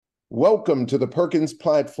Welcome to the Perkins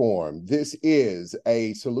Platform. This is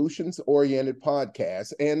a solutions-oriented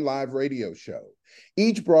podcast and live radio show.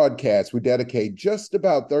 Each broadcast, we dedicate just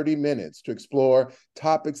about 30 minutes to explore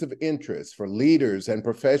topics of interest for leaders and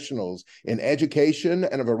professionals in education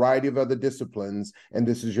and a variety of other disciplines. And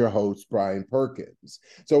this is your host, Brian Perkins.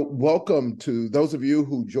 So welcome to those of you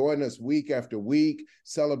who join us week after week,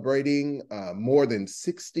 celebrating more than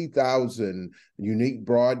 60,000 unique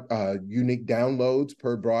downloads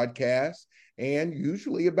per broadcast, and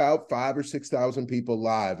usually about 5,000 or 6,000 people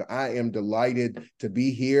live. I am delighted to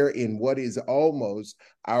be here in what is almost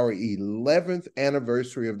our 11th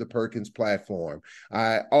anniversary of the Perkins platform.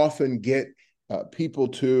 I often get people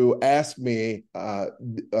to ask me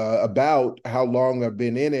about how long I've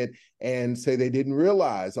been in it and say they didn't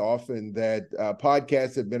realize often that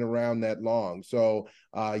podcasts have been around that long. So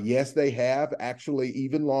yes, they have, actually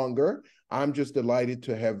even longer. I'm just delighted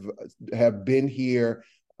to have been here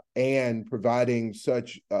and providing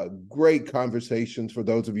such great conversations for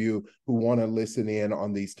those of you who want to listen in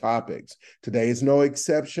on these topics. Today is no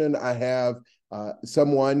exception. I have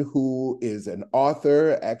someone who is an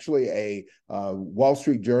author, actually a Wall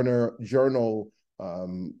Street Journal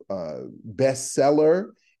bestseller,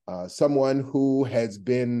 someone who has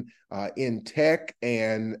been in tech,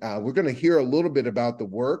 and we're going to hear a little bit about the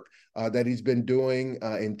work that he's been doing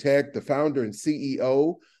in tech, the founder and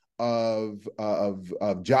CEO of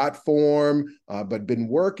Jotform, but been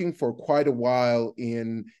working for quite a while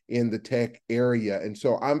in the tech area. And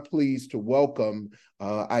so I'm pleased to welcome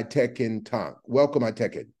Aytekin Tank. Welcome,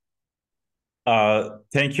 Aytekin.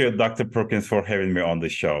 Thank you, Dr. Perkins, for having me on the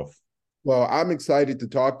show. Well, I'm excited to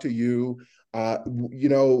talk to you.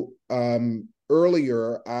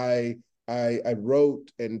 Earlier I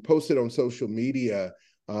wrote and posted on social media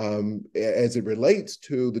as it relates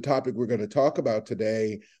to the topic we're going to talk about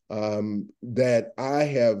today, that I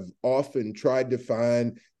have often tried to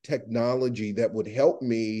find technology that would help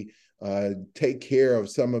me take care of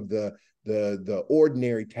some of the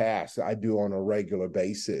ordinary tasks I do on a regular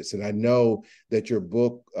basis. And I know that your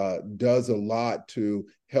book does a lot to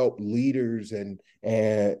help leaders and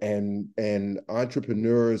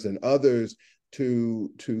entrepreneurs and others to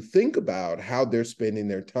think about how they're spending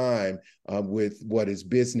their time with what is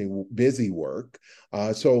busy work.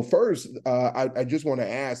 So first, I just want to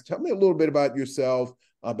ask, tell me a little bit about yourself,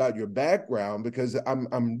 about your background, because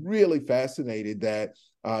I'm really fascinated that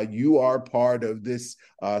you are part of this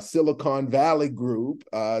Silicon Valley group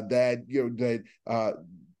that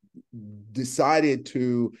decided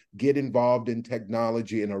to get involved in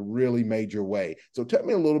technology in a really major way. So tell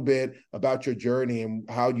me a little bit about your journey and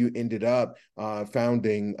how you ended up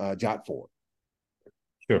founding Jotform.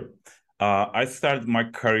 Sure. I started my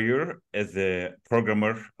career as a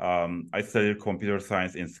programmer. I studied computer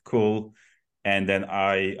science in school, and then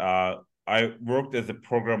I worked as a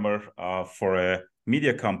programmer for a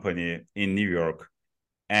media company in New York.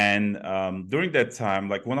 And during that time,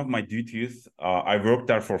 like one of my duties, I worked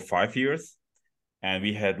there for 5 years, and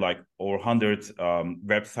we had like over 100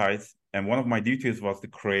 websites. And one of my duties was to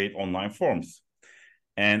create online forms.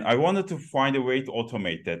 And I wanted to find a way to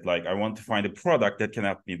automate that. Like I want to find a product that can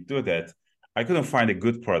help me do that. I couldn't find a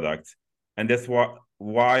good product. And that's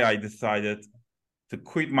why I decided to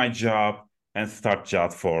quit my job and start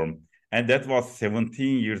Jotform. And that was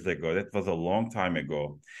 17 years ago. That was a long time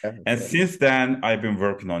ago. And since then, I've been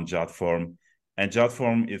working on Jotform. And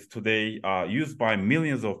Jotform is today used by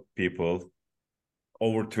millions of people,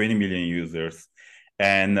 over 20 million users.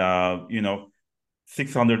 And,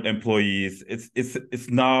 600 employees. It's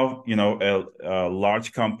now, a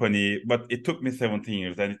large company, but it took me 17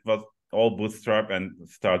 years, and it was all bootstrapped and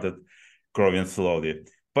started growing slowly.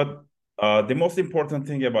 But the most important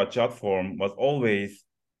thing about Jotform was always,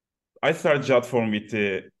 I started Jotform with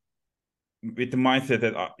the mindset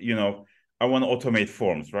that, I want to automate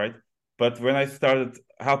forms, right? But when I started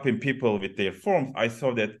helping people with their forms, I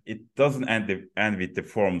saw that it doesn't end with the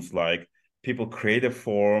forms. Like people create a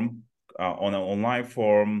form on an online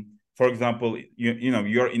form. For example,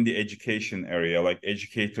 you're in the education area, like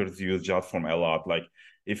educators use Jotform a lot. Like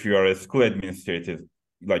if you are a school administrator,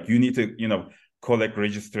 like you need to, collect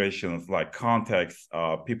registrations, like contacts,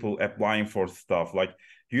 people applying for stuff. Like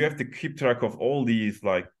you have to keep track of all these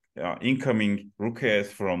like incoming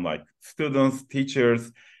requests from like students,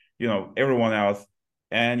 teachers, everyone else.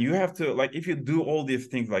 And you have to, like, if you do all these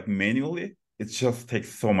things like manually, it just takes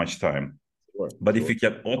so much time. But if you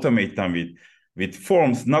can automate them with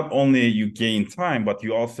forms, not only you gain time, but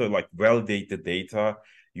you also like validate the data.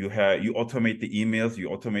 You automate the emails, you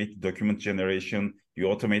automate document generation, you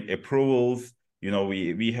automate approvals.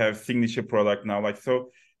 We have signature product now. Like, so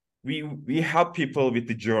we help people with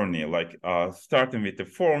the journey, like starting with the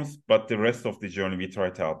forms, but the rest of the journey we try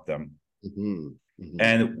to help them. Mm-hmm. Mm-hmm.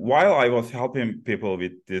 And while I was helping people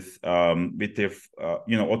with this, with their,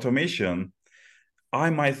 automation, I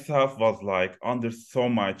myself was like under so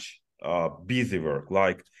much busy work.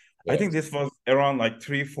 Like I think Yes. this was around like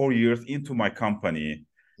 3-4 years into my company,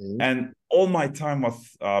 Mm-hmm. and all my time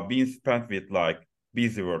was being spent with like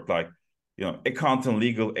busy work, like accounting,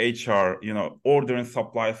 legal, HR, ordering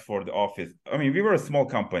supplies for the office. I mean, we were a small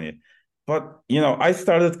company, but I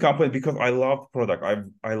started company because I loved product.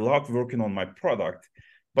 I loved working on my product.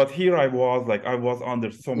 But here I was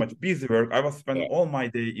under so much busy work. I was spending Yeah. all my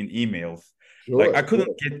day in emails. Like Sure. I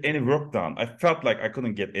couldn't Sure. get any work done. I felt like I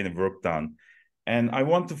couldn't get any work done. And I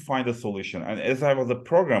want to find a solution. And as I was a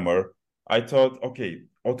programmer, I thought, okay,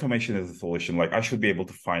 automation is a solution. Like I should be able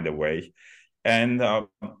to find a way. And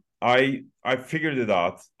I figured it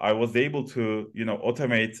out. I was able to,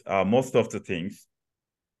 automate most of the things.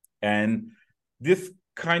 And this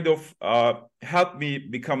kind of helped me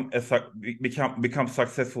become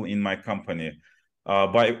successful in my company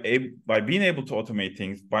by being able to automate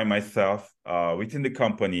things by myself within the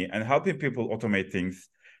company, and helping people automate things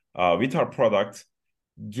with our product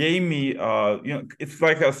gave me it's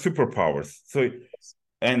like a superpowers. So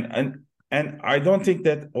and and I don't think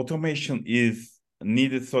that automation is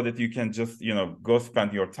needed so that you can just go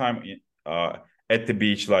spend your time at the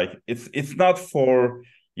beach. Like it's not for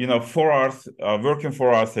 4 hours working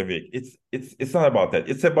 4 hours a week. It's not about that.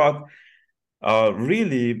 It's about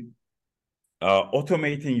really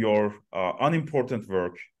automating your unimportant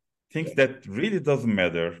work, things that really doesn't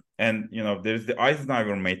matter. And there's the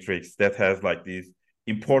Eisenhower matrix that has like these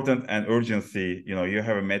important and urgency. You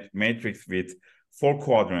have a matrix with 4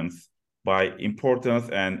 quadrants by importance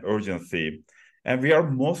and urgency, and we are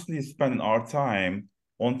mostly spending our time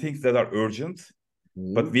on things that are urgent,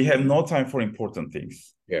 but Mm-hmm. we have no time for important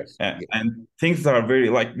things. Yes. and, Yeah. and things that are very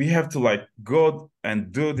like we have to like go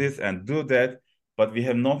and do this and do that, but we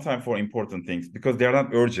have no time for important things because they're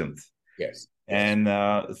not urgent. Yes. Yes. And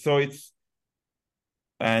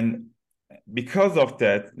and because of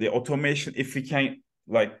that, the automation, if we can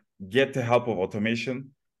like get the help of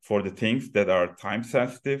automation for the things that are time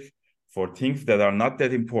sensitive, for things that are not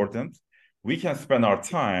that important, we can spend our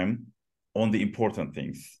time on the important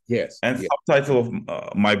things. Yes. And Yeah. subtitle of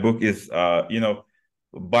my book is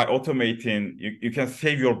by automating, you can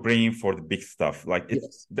save your brain for the big stuff. Like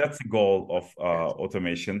Yes. that's the goal of Yes.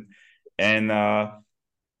 automation. And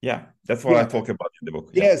yeah, that's what I Yeah. talk about in the book.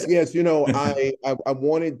 Yeah. Yes, yes. I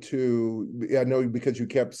wanted to. I know because you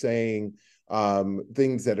kept saying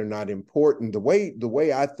things that are not important. The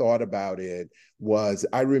way I thought about it was,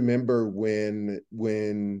 I remember when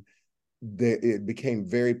it became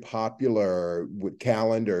very popular with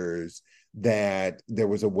calendars, that there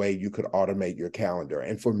was a way you could automate your calendar.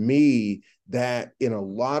 And for me, that in a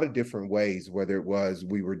lot of different ways, whether it was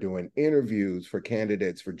we were doing interviews for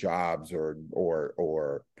candidates for jobs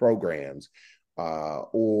or programs,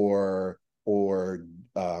 or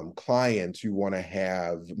clients you want to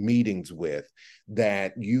have meetings with,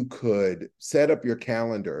 that you could set up your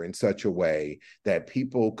calendar in such a way that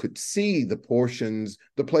people could see the portions,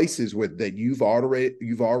 the places that you've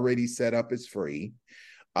already set up as free,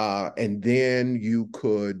 and then you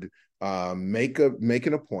could make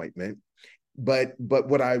an appointment. But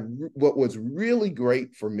what was really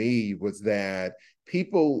great for me was that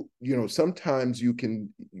people, sometimes you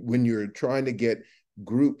can, when you're trying to get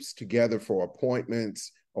groups together for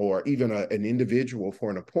appointments, or even an individual for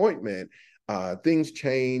an appointment, things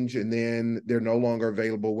change and then they're no longer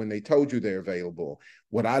available when they told you they're available.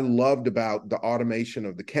 What I loved about the automation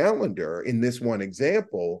of the calendar in this one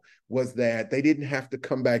example was that they didn't have to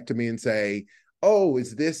come back to me and say, oh,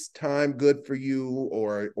 is this time good for you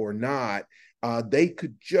or not? They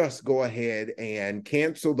could just go ahead and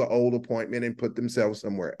cancel the old appointment and put themselves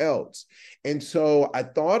somewhere else. And so I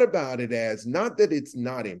thought about it as, not that it's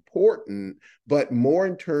not important, but more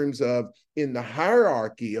in terms of, in the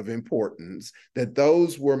hierarchy of importance, that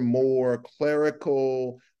those were more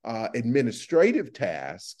clerical, administrative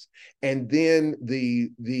tasks, and then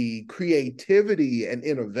the creativity and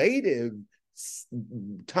innovative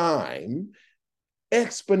time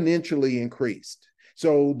exponentially increased,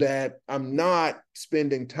 so that I'm not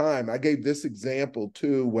spending time. I gave this example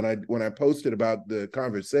too when I posted about the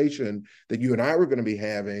conversation that you and I were going to be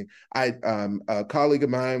having. A colleague of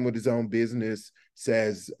mine with his own business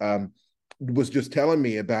was just telling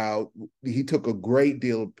me about, he took a great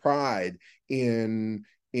deal of pride in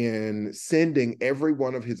sending every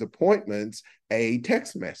one of his appointments a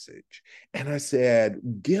text message. And I said,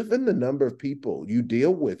 given the number of people you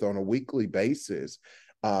deal with on a weekly basis,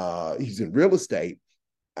 He's in real estate.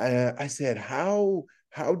 I said, how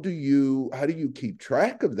do you keep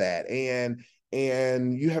track of that?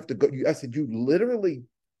 And you have to go. I said, you literally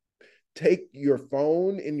take your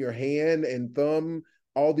phone in your hand and thumb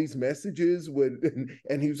all these messages with,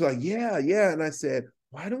 and he was like, yeah. And I said,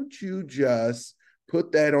 why don't you just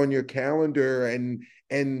put that on your calendar, and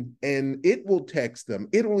it will text them.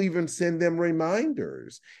 It'll even send them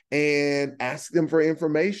reminders and ask them for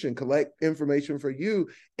information, collect information for you.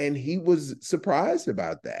 And he was surprised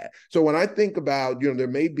about that. So when I think about, there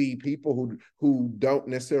may be people who don't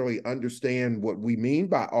necessarily understand what we mean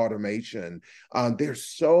by automation. There's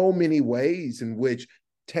so many ways in which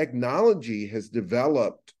technology has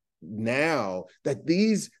developed now that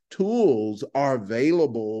these tools are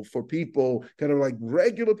available for people, kind of like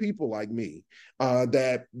regular people like me,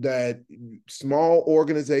 that small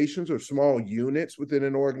organizations or small units within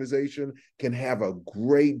an organization can have a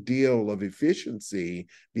great deal of efficiency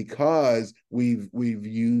because we've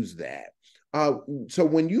used that. So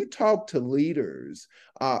when you talk to leaders,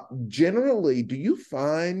 generally, do you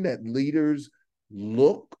find that leaders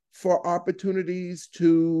look for opportunities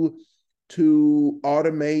to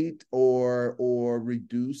automate or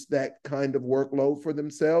reduce that kind of workload for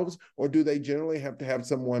themselves, or do they generally have to have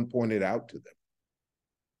someone point it out to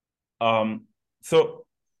them? So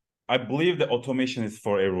I believe that automation is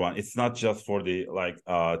for everyone. It's not just for the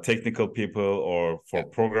technical people or for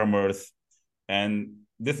programmers. And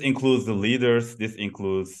this includes the leaders. This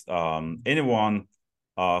includes anyone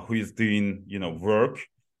who is doing, work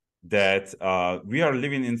that we are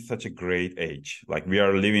living in such a great age. Like we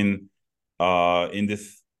are living in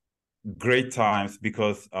this great times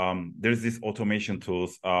because there's this automation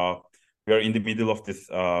tools. We are in the middle of this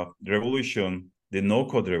revolution, the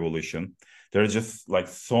no-code revolution. There are just like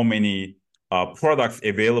so many products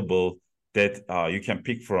available that you can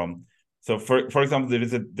pick from. So for example, there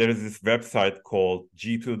is this website called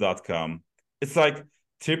g2.com. It's like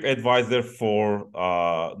TripAdvisor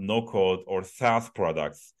for no-code or SaaS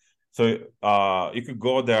products. So you could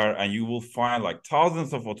go there and you will find like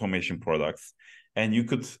thousands of automation products, and you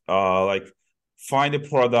could find a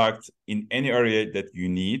product in any area that you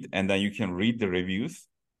need, and then you can read the reviews.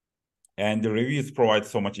 And the reviews provide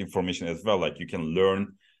so much information as well. Like you can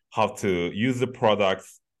learn how to use the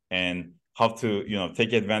products and how to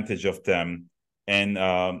take advantage of them. And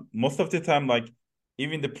most of the time, like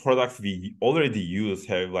even the products we already use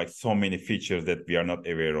have like so many features that we are not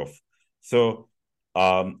aware of. So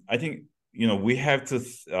I think we have to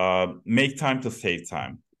make time to save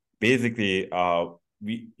time. Basically,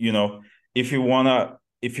 we if you wanna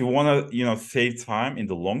save time in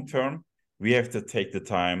the long term, we have to take the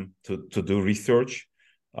time to do research,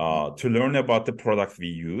 to learn about the products we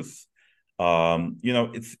use.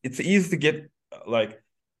 It's easy to get like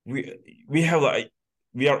we have like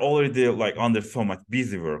we are already like under so much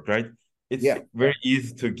busy work, right? It's very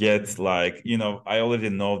easy to get like, I already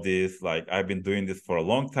know this, like I've been doing this for a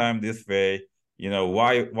long time this way,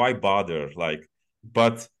 why bother? Like,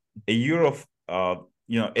 but a year of a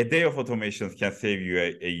day of automations can save you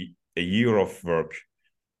a year of work.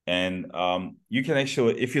 And you can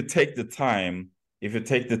actually, if you take the time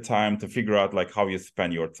to figure out like how you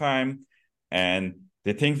spend your time and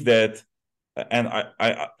the things that, and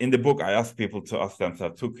I in the book I ask people to ask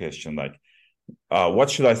themselves two questions, like what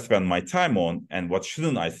should I spend my time on and what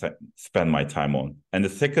shouldn't I spend my time on? And the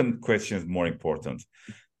second question is more important.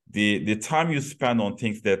 The time you spend on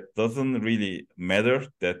things that doesn't really matter,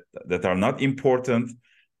 that are not important,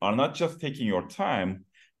 are not just taking your time,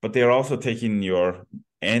 but they are also taking your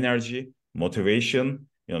energy, motivation.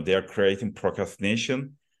 They are creating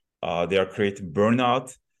procrastination. They are creating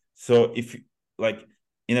burnout. So if like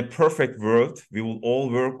in a perfect world, we will all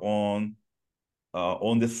work on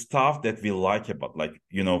the stuff that we like about, like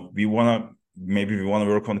we want to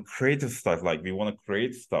work on creative stuff, like we want to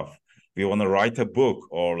create stuff, we want to write a book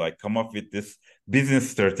or like come up with this business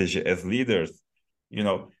strategy as leaders.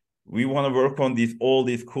 We want to work on all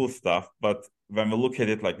these cool stuff, but when we look at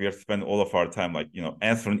it, like we are spending all of our time like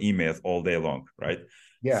answering emails all day long, right?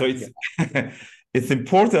 So it's it's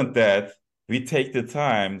important that we take the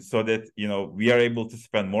time so that we are able to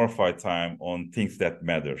spend more of our time on things that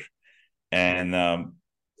matter. And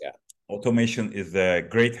automation is a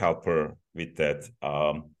great helper with that.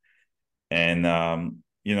 And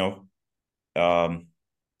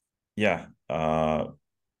yeah.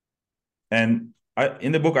 And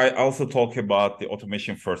in the book, I also talk about the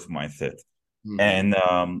automation first mindset. And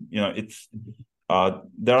it's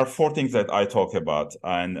there are four things that I talk about.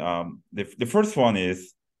 And the first one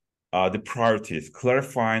is the priorities,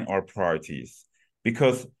 clarifying our priorities.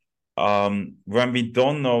 Because when we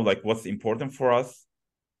don't know like what's important for us,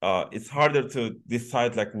 it's harder to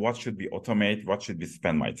decide like what should be automate, what should we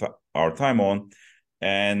spend our time on.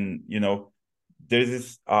 And there's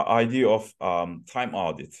this idea of time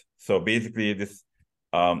audit. So basically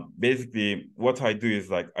what I do is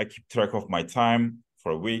like I keep track of my time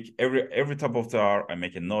for a week. Every top of the hour, I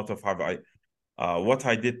make a note of how I what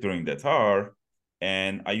I did during that hour,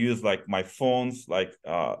 and I use like my phone's like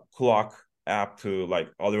clock app to like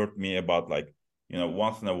alert me about like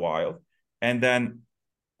once in a while. And then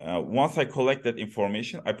once I collect that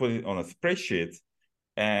information, I put it on a spreadsheet,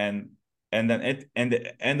 and then at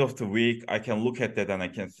the end of the week, I can look at that and I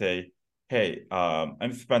can say, hey,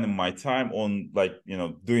 I'm spending my time on like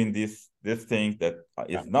doing this thing that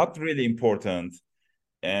Yeah. is not really important,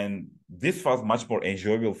 and this was much more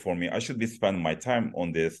enjoyable for me. I should be spending my time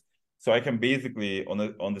on this. So I can basically on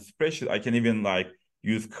the spreadsheet, I can even like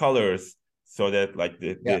use colors so that like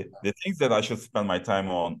Yeah. the things that I should spend my time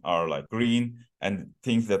on are like green, and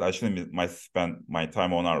things that I shouldn't might spend my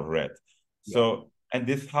time on are red. Yeah. So, and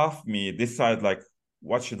this helped me decide like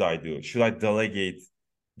what should I do? Should I delegate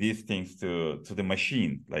these things to the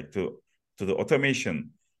machine, like to the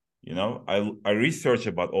automation? I research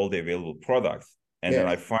about all the available products, and then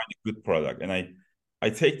Yes. I find a good product, and I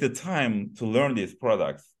take the time to learn these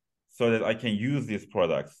products so that I can use these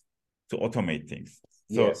products to automate things.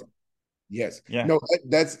 Yes. So Yes. yeah, No,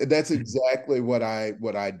 that's exactly what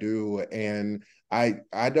I do. And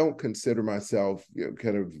I don't consider myself,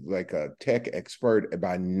 kind of like a tech expert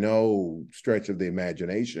by no stretch of the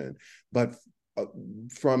imagination, but uh,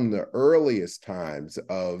 from the earliest times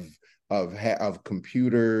of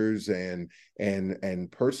computers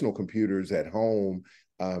and personal computers at home,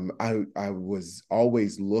 I was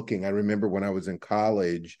always looking. I remember when I was in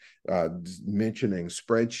college, mentioning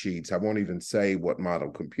spreadsheets. I won't even say what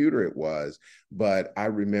model computer it was, but I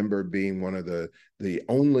remember being one of the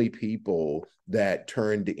only people that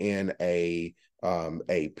turned in a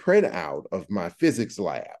printout of my physics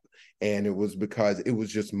lab. And it was because it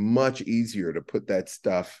was just much easier to put that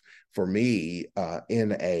stuff for me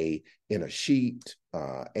in a sheet,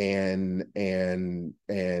 and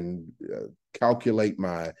calculate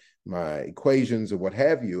my equations or what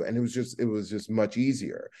have you. And it was just much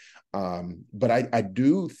easier. But I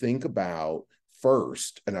do think about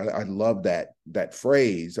first, and I love that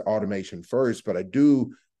phrase, automation first, but I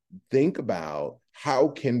do think about how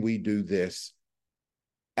can we do this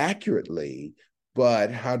accurately,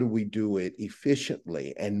 but how do we do it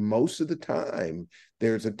efficiently? And most of the time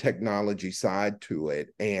there's a technology side to it.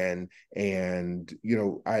 And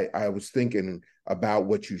I was thinking about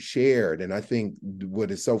what you shared, and I think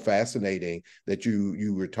what is so fascinating that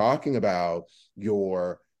you were talking about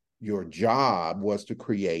your job was to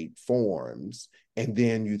create forms, and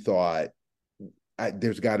then you thought,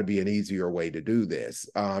 there's got to be an easier way to do this.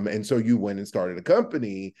 And so you went and started a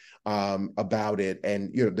company about it.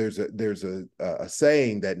 And there's a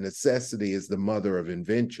saying that necessity is the mother of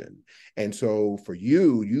invention. And so for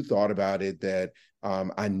you thought about it that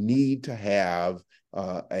I need to have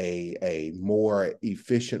a more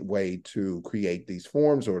efficient way to create these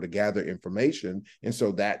forms or to gather information. And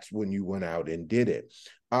so that's when you went out and did it.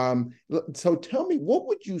 So tell me, what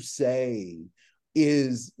would you say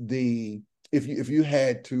is the if you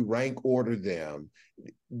had to rank order them,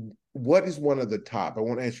 what is one of the top? I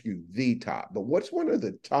won't ask you the top, but what's one of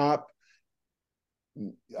the top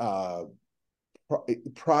uh,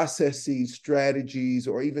 processes, strategies,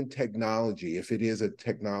 or even technology, if it is a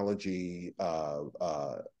technology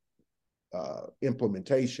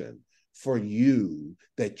implementation for you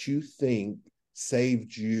that you think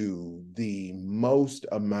saved you the most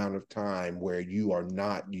amount of time, where you are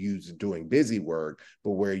not used doing busy work,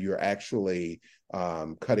 but where you're actually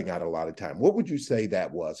cutting out a lot of time? What would you say that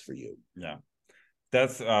was for you? yeah,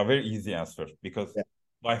 that's a very easy answer, because Yeah.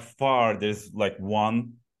 by far there's like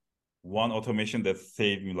one automation that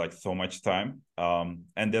saved me like so much time,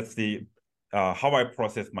 and that's the how I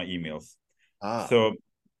process my emails. Ah.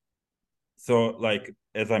 So like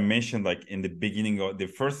as I mentioned, like in the beginning of the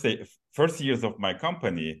first years of my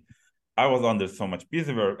company, I was under so much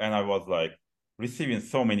busy work, and I was like receiving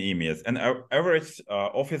so many emails. And our average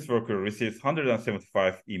office worker receives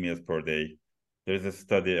 175 emails per day. There's a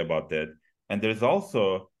study about that, and there's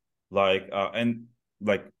also like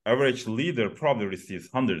average leader probably receives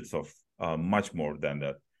hundreds of much more than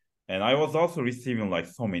that. And I was also receiving like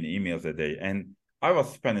so many emails a day, and I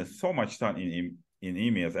was spending so much time in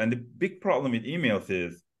emails. And the big problem with emails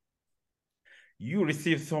is you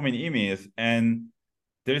receive so many emails, and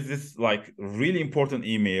there's this like really important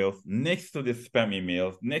email next to this spam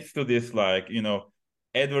email, next to this like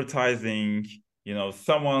advertising.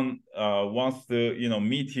 Someone wants to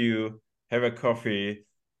meet you, have a coffee,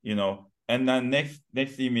 and then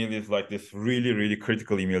next email is like this really, really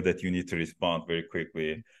critical email that you need to respond very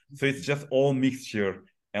quickly. So it's just all mixture.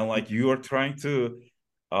 And like you are trying to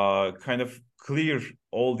kind of clear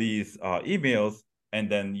all these emails, and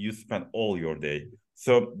then you spend all your day.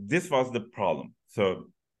 So this was the problem. So,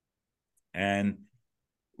 and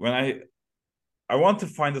when I want to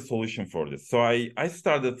find a solution for this. So I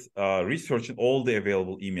started researching all the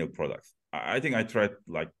available email products. I think I tried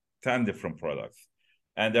like 10 different products.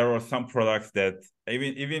 And there were some products that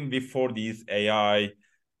even before these AI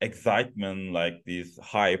excitement, like this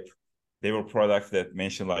hype, they were products that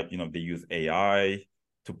mentioned like, they use AI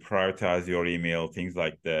to prioritize your email, things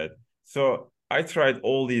like that. So I tried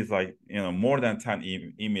all these like, more than 10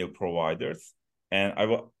 email providers, and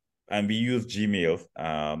and we use Gmail.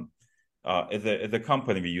 As a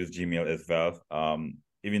company, we use Gmail as well.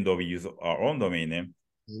 Even though we use our own domain name,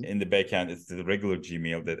 Mhm. in the backend, it's the regular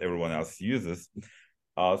Gmail that everyone else uses.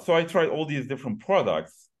 So I tried all these different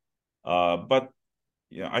products, but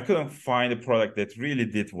I couldn't find a product that really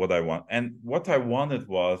did what I want. And what I wanted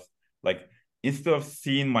was like, instead of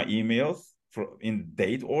seeing my emails in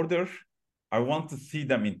date order, I want to see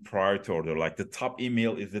them in priority order. Like the top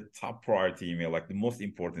email is the top priority email, like the most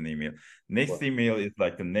important email. Next Well, email is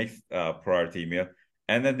like the next priority email.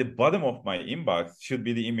 And then the bottom of my inbox should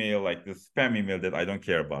be the email, like the spam email that I don't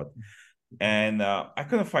care about. And I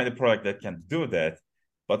couldn't find a product that can do that.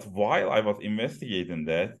 But while I was investigating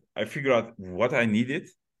that, I figured out what I needed.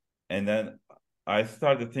 And then I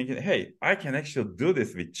started thinking, hey, I can actually do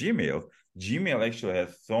this with Gmail. Gmail actually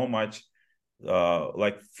has so much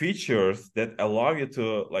like features that allow you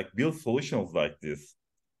to like build solutions like this.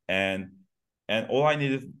 And all I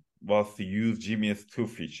needed was to use Gmail's two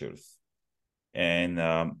features. And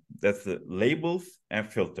that's the labels and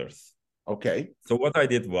filters. okay. So what I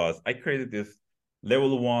did was I created this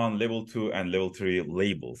level 1, level 2, and level 3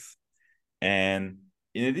 labels. And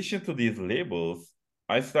in addition to these labels,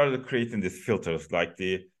 I started creating these filters, like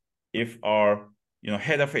if our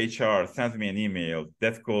head of HR sends me an email,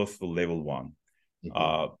 that goes to level 1.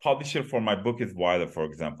 Mhm. Publisher for my book is Wiley, for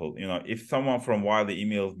example. If someone from Wiley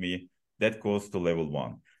emails me, that goes to level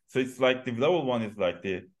 1. So it's like the level 1 is like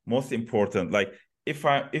the most important. Like if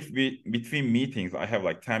we between meetings I have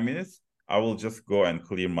like 10 minutes, I will just go and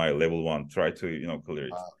clear my level 1, try to clear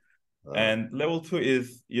it. Uh, And level 2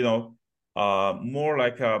 is more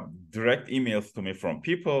like direct emails to me from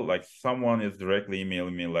people. Like someone is directly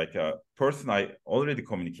emailing me, like a person I already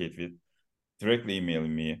communicate with directly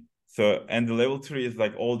emailing me. So, and the level 3 is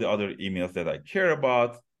like all the other emails that I care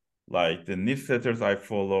about, like the newsletters I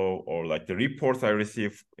follow, or like the reports I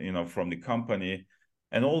receive, from the company,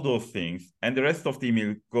 and all those things. And the rest of the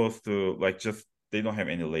email goes to like just they don't have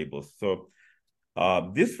any labels. So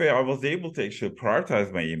this way, I was able to actually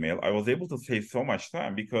prioritize my email. I was able to save so much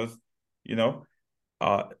time because, you know,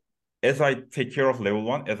 uh, as I take care of level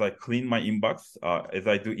 1, as I clean my inbox, as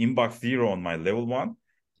I do inbox 0 on my level 1,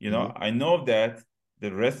 mhm. I know that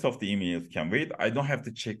the rest of the emails can wait. I don't have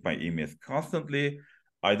to check my emails constantly.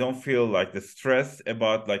 I don't feel like the stress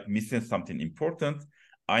about like missing something important.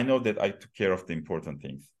 I know that I took care of the important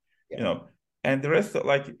things, you Yeah. know, and the rest,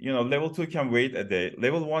 like, level 2 can wait a day.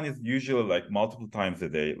 Level 1 is usually like multiple times a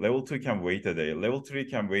day. Level 2 can wait a day. Level 3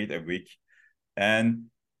 can wait a week. And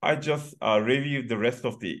I just review the rest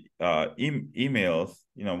of the emails,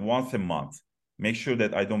 once a month. Make sure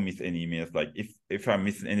that I don't miss any emails. Like if I'm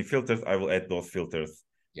missing any filters, I will add those filters.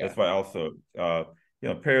 Yeah. That's why I also,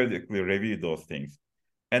 periodically review those things.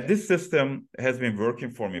 And Yeah. this system has been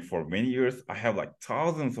working for me for many years. I have like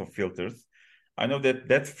thousands of filters. I know that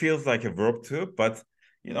that feels like a work too, but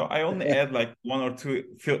I only add like one or two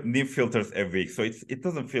new filters a week, so it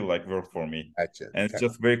doesn't feel like work for me. Gotcha. And it's Gotcha.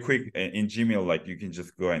 just very quick in Gmail. Like you can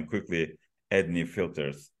just go and quickly add new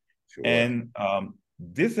filters. Sure. And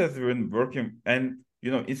this has been working. And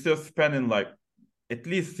instead of spending like at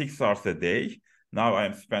least 6 hours a day, now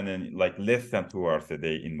I'm spending like less than 2 hours a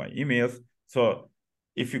day in my emails. So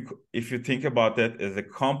if you think about that as a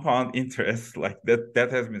compound interest, like that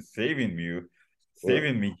has been Sure.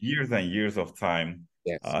 saving me years and years of time.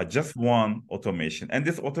 Yes. Just one automation, and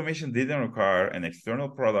this automation didn't require an external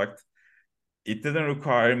product. It didn't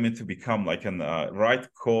require me to become like an write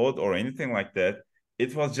code or anything like that.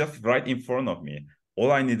 It was just right in front of me.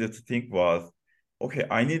 All I needed to think was, okay,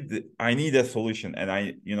 I need a solution, and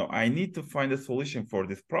I need to find a solution for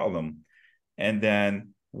this problem. And then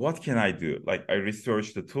what can I do? Like I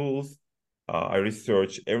researched the tools, I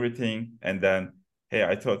researched everything, and then hey,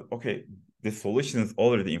 I thought, okay, the solution is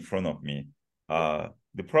already in front of me.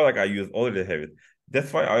 The product I use already have it.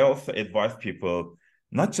 That's why I also advise people,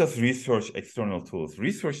 not just research external tools,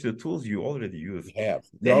 research the tools you already use. Have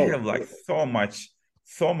They no. have like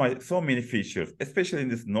so many features, especially in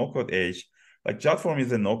this no-code age. Like Jotform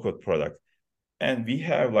is a no-code product, and we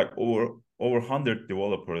have like over 100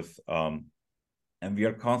 developers, and we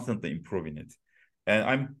are constantly improving it. And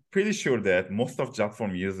I'm pretty sure that most of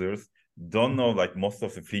Jotform users don't know like most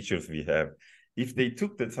of the features we have. If they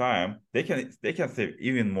took the time, they can save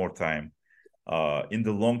even more time in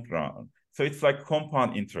the long run. So it's like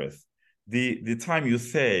compound interest. The time you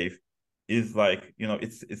save is like,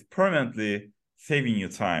 it's permanently saving you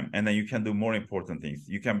time, and then you can do more important things.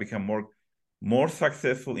 You can become more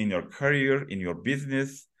successful in your career, in your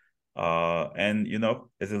business, and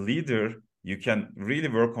as a leader, you can really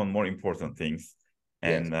work on more important things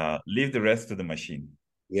Yes. and leave the rest to the machine.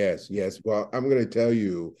 Yes, yes. Well, I'm going to tell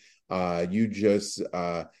you, you just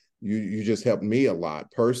you just helped me a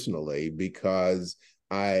lot personally because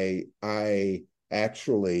I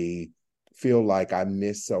actually feel like I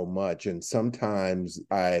miss so much, and sometimes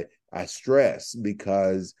I stress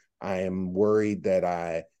because I am worried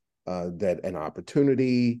that that an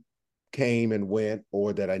opportunity came and went,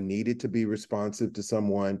 or that I needed to be responsive to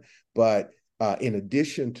someone. But in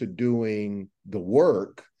addition to doing the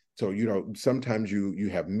work, so sometimes you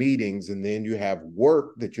have meetings, and then you have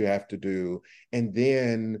work that you have to do, and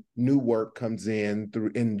then new work comes in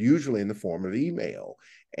through, and usually in the form of email.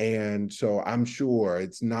 And so I'm sure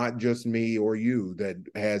it's not just me or you that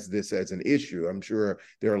has this as an issue. I'm sure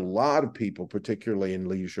there are a lot of people, particularly in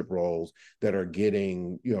leadership roles, that are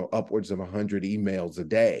getting upwards of 100 emails a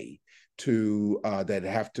day to that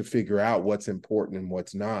have to figure out what's important and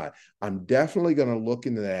what's not. I'm definitely going to look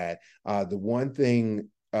into that. The one thing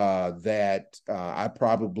that I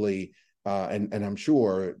probably and I'm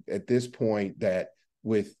sure at this point that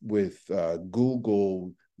with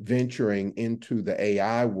Google venturing into the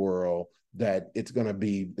AI world, that it's going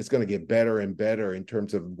to get better and better in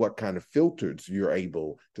terms of what kind of filters you're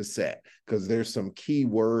able to set, because there's some key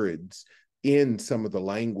words in some of the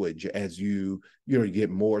language as you get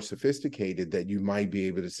more sophisticated, that you might be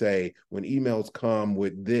able to say, when emails come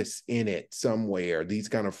with this in it somewhere, these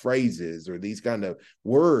kind of phrases or these kind of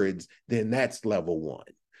words, then that's level one.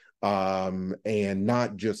 And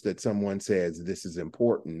not just that someone says this is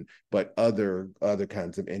important, but other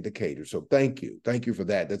kinds of indicators. So thank you for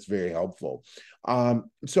that. That's very helpful. And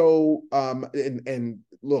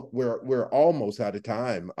look, we're almost out of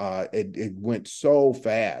time. It went so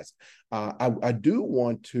fast. I do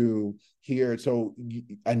want to hear. So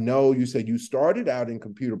I know you said you started out in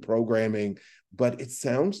computer programming, but it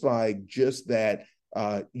sounds like just that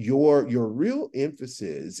your real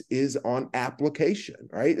emphasis is on application,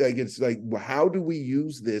 right? Like, it's like, well, how do we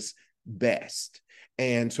use this best?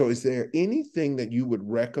 And so is there anything that you would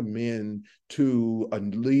recommend to a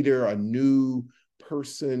leader, a new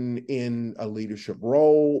person in a leadership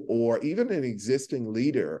role, or even an existing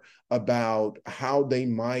leader, about how they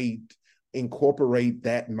might incorporate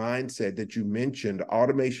that mindset that you mentioned,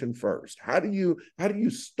 automation first? How do you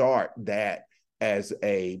start that as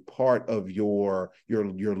a part of your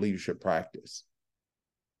leadership practice?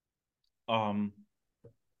 I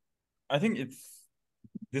think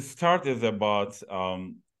the start is about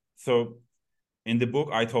so in the book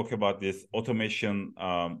I talk about this automation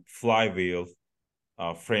flywheel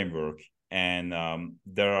framework, and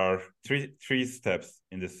there are three steps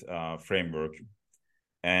in this framework.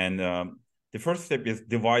 And the first step is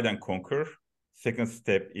divide and conquer. Second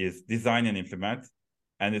step is design and implement,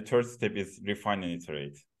 and the third step is refine and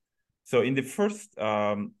iterate. So in the first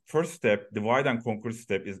step, divide and conquer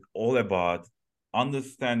step, is all about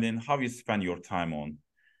understanding how you spend your time on.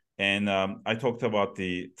 And I talked about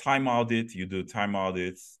the time audit. You do time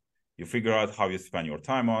audits. You figure out how you spend your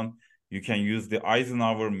time on. You can use the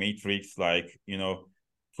Eisenhower matrix, like,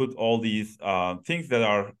 put all these things that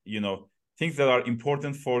are, things that are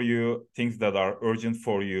important for you, things that are urgent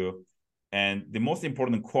for you. And the most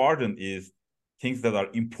important quadrant is things that are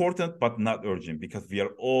important but not urgent, because we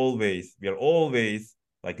are always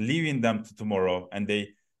like leaving them to tomorrow. And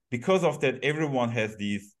because of that, everyone has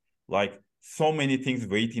these like so many things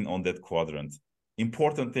waiting on that quadrant,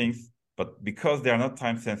 important things, but because they are not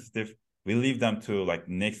time sensitive, we leave them to like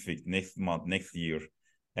next week, next month, next year.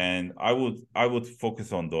 And I would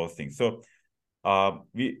focus on those things. So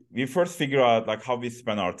we first figure out like how we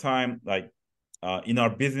spend our time, like in our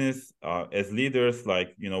business as leaders,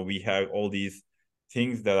 like, we have all these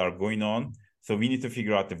things that are going on. So we need to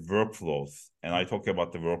figure out the workflows. And I talk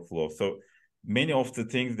about the workflow. So many of the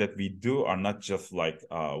things that we do are not just like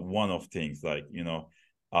one of things, like,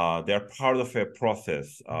 they're part of a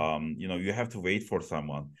process. You have to wait for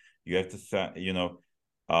someone. You have to,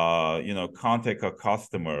 contact a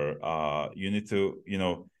customer. You need to,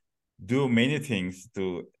 do many things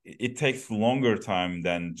to, it takes longer time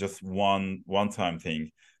than just one time thing.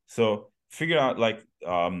 So figuring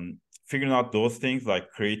out those things, like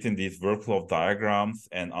creating these workflow diagrams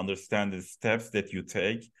and understand the steps that you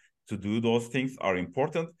take to do those things are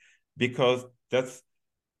important, because that's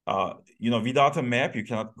without a map you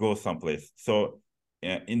cannot go someplace. So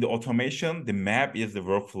in the automation, the map is the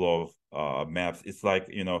workflow maps. It's like,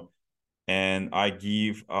 and I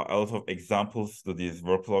give a lot of examples to these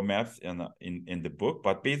workflow maps in the book.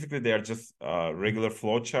 But basically, they are just regular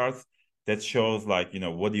flow charts that shows, like,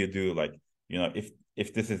 what do you do? Like,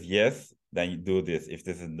 if this is yes, then you do this. If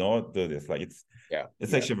this is no, do this. Like, it's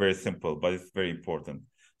actually very simple, but it's very important.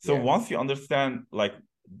 So once you understand, like,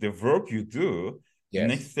 the work you do, the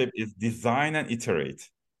next step is design and iterate.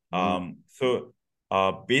 So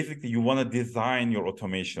basically, you want to design your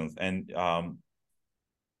automations and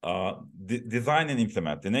design and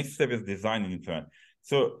implement. The next step is design and implement.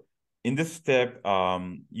 So in this step,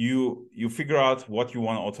 you figure out what you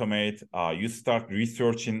want to automate. You start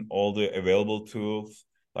researching all the available tools.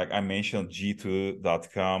 Like I mentioned,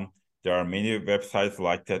 g2.com. There are many websites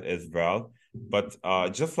like that as well. But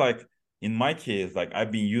just like in my case, like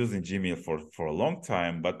I've been using Gmail for a long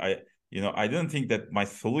time, but I didn't think that my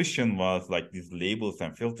solution was like these labels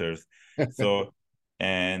and filters. So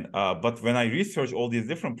but when I researched all these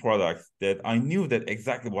different products, that I knew that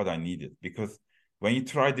exactly what I needed, because when you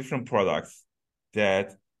try different products,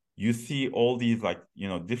 that you see all these, like,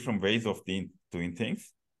 different ways of doing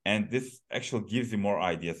things, and this actually gives you more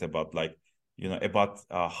ideas about, like, about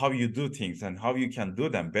how you do things and how you can do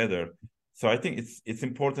them better. So I think it's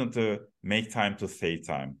important to make time to save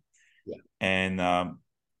time. And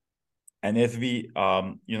as we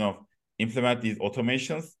implement these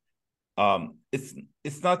automations,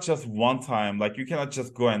 it's not just one time. Like, you cannot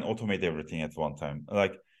just go and automate everything at one time.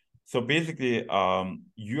 Like, so basically,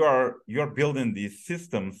 you're building these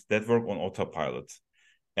systems that work on autopilot,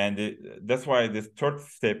 and that's why this third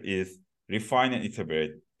step is refine and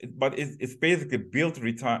iterate. But it's basically build,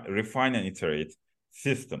 refine, and iterate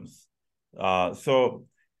systems. So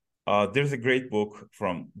there's a great book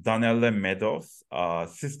from Donella Meadows,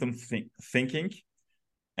 Systems Thinking,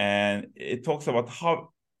 and it talks about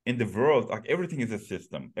how in the world, like, everything is a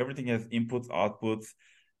system. Everything has inputs, outputs,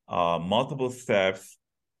 multiple steps,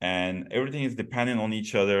 and everything is dependent on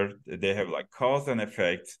each other. They have like cause and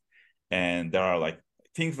effect, and there are like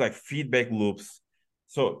things like feedback loops.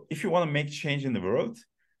 So if you want to make change in the world,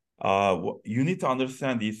 you need to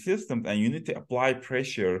understand these systems, and you need to apply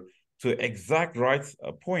pressure to exact right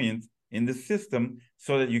point in the system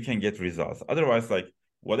so that you can get results. Otherwise, like,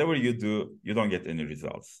 whatever you do, you don't get any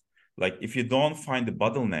results. Like, if you don't find the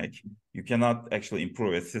bottleneck, you cannot actually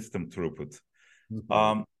improve a system throughput.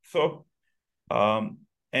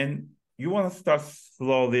 And you want to start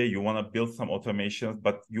slowly. You want to build some automations,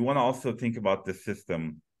 but you want to also think about the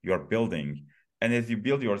system you're building. And as you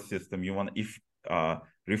build your system, you want to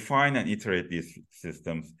refine and iterate these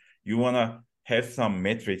systems. You want to have some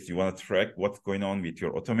metrics. You want to track what's going on with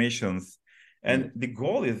your automations. And the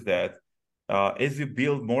goal is that as you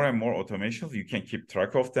build more and more automations, you can keep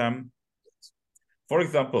track of them. For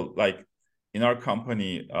example, like in our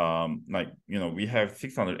company, we have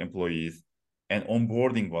 600 employees, and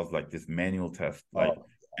onboarding was like this manual test. Like,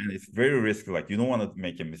 and it's very risky. Like, you don't want to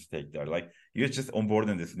make a mistake there. Like, you're just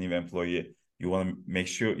onboarding this new employee. You want to make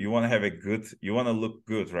sure, you want to look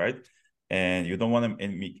good, right? And you don't want to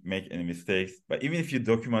make any mistakes. But even if you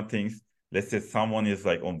document things, let's say someone is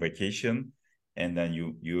like on vacation, and then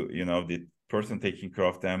the person taking care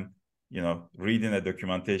of them, reading a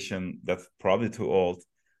documentation that's probably too old.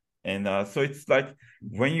 And so it's like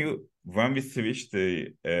when we switch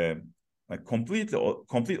the complete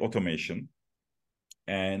automation,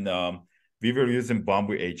 and we were using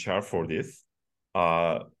Bamboo HR for this,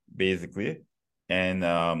 basically. And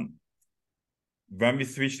when we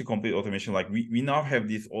switch to complete automation, like we now have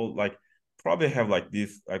these all, like, probably have like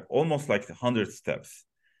this, like almost like 100 steps.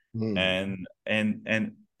 And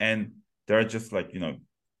they're just like,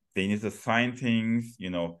 they need to sign things, you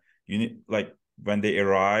need, like, when they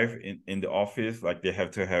arrive in the office, like they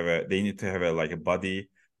need to have like a body,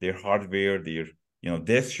 their hardware, their,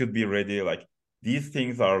 desk should be ready. Like, these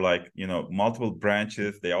things are like, multiple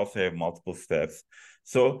branches. They also have multiple steps.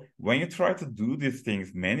 So when you try to do these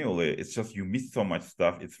things manually, it's just, you miss so much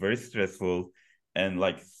stuff. It's very stressful. And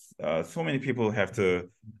like, so many people have to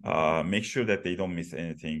make sure that they don't miss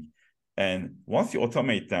anything. And once you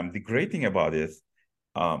automate them, the great thing about it is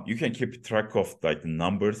you can keep track of like the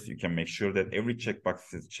numbers. You can make sure that every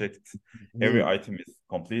checkbox is checked, every item is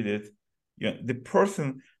completed. the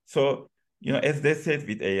person. So, as they said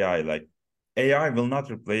with AI, like AI will not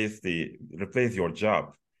replace your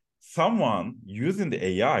job. Someone using the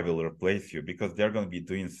AI will replace you because they're going to be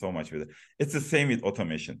doing so much with it. It's the same with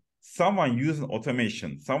automation. Someone using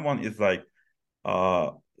automation, someone is like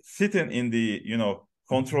uh sitting in the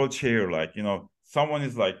control chair, like someone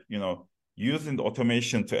is like using the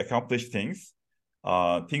automation to accomplish things.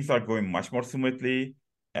 Things are going much more smoothly,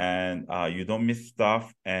 and you don't miss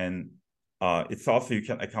stuff, and it's also you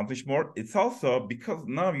can accomplish more. It's also because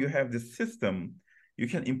now you have the system, you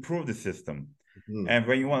can improve the system. Mm-hmm. And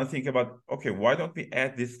when you want to think about, okay, why don't we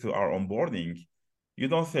add this to our onboarding? You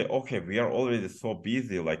don't say, okay, we are already so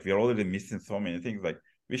busy, like we are already missing so many things, like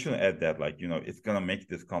we shouldn't add that, like it's gonna make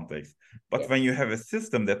this complex. But Yeah. when you have a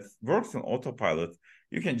system that works on autopilot,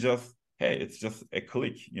 you can just, hey, it's just a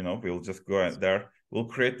click, we'll just go out there, we'll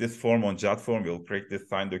create this form on Jotform, we'll create this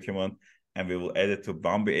signed document, and we will add it to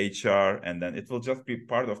Bombay HR, and then it will just be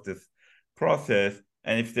part of this process.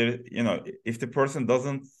 And if the person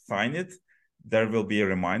doesn't sign it, there will be a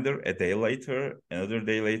reminder a day later, another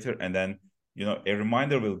day later, and then a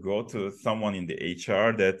reminder will go to someone in the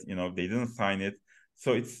HR that they didn't sign it.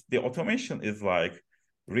 So it's the automation is like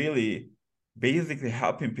really basically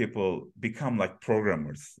helping people become like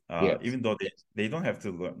programmers, Yes. even though they don't have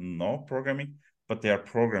to know programming, but they are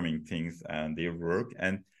programming things and they work,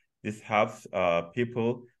 and this helps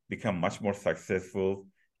people become much more successful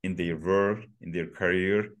in their work, in their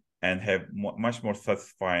career, and have much more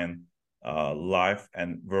satisfying life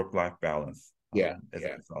and work-life balance Yeah. as a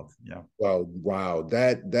Yeah. result. Yeah. Well, wow,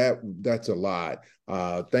 that's a lot.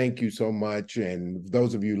 Thank you so much. And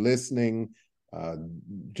those of you listening, uh,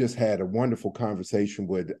 just had a wonderful conversation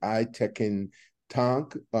with Aytekin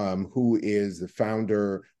Tank, who is the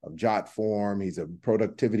founder of Jotform. He's a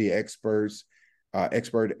productivity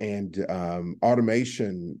expert and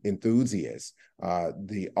automation enthusiast,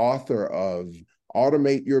 the author of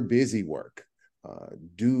Automate Your Busywork.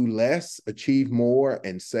 Do less, achieve more,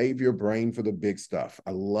 and save your brain for the big stuff.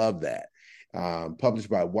 I love that. Published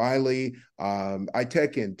by Wiley.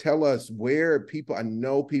 Aytekin, tell us where people, I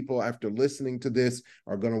know people after listening to this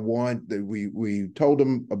are going to want that we told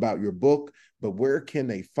them about your book, but where can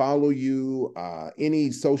they follow you?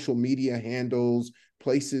 Any social media handles,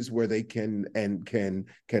 places where they can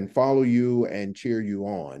follow you and cheer you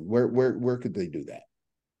on? Where could they do that?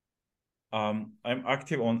 I'm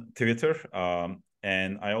active on Twitter,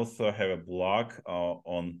 and I also have a blog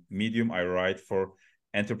on Medium. I write for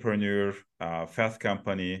entrepreneur, fast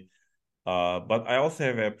company, but I also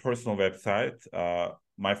have a personal website.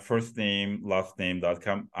 My first name, last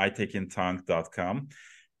name.com, aytekintank.com.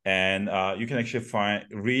 And you can actually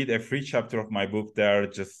read a free chapter of my book there.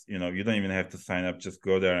 Just, you don't even have to sign up. Just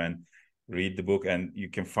go there and read the book, and you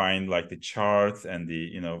can find like the charts and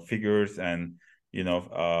the, figures and,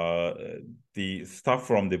 the stuff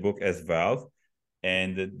from the book as well.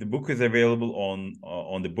 And the book is available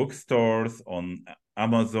on the bookstores, on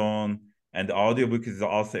Amazon, and the audiobook is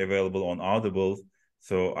also available on Audible.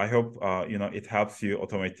 So I hope it helps you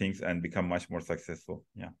automate things and become much more successful.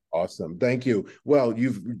 Yeah. Awesome. Thank you. Well,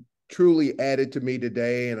 you've truly added to me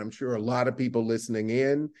today, and I'm sure a lot of people listening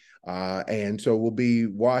in. And so we'll be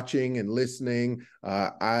watching and listening.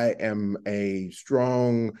 I am a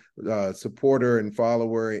strong supporter and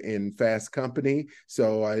follower in Fast Company.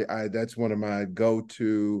 So that's one of my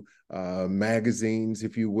go-to magazines,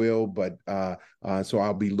 if you will. But so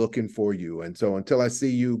I'll be looking for you. And so until I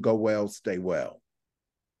see you, go well, stay well.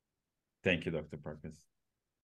 Thank you, Dr. Parkins.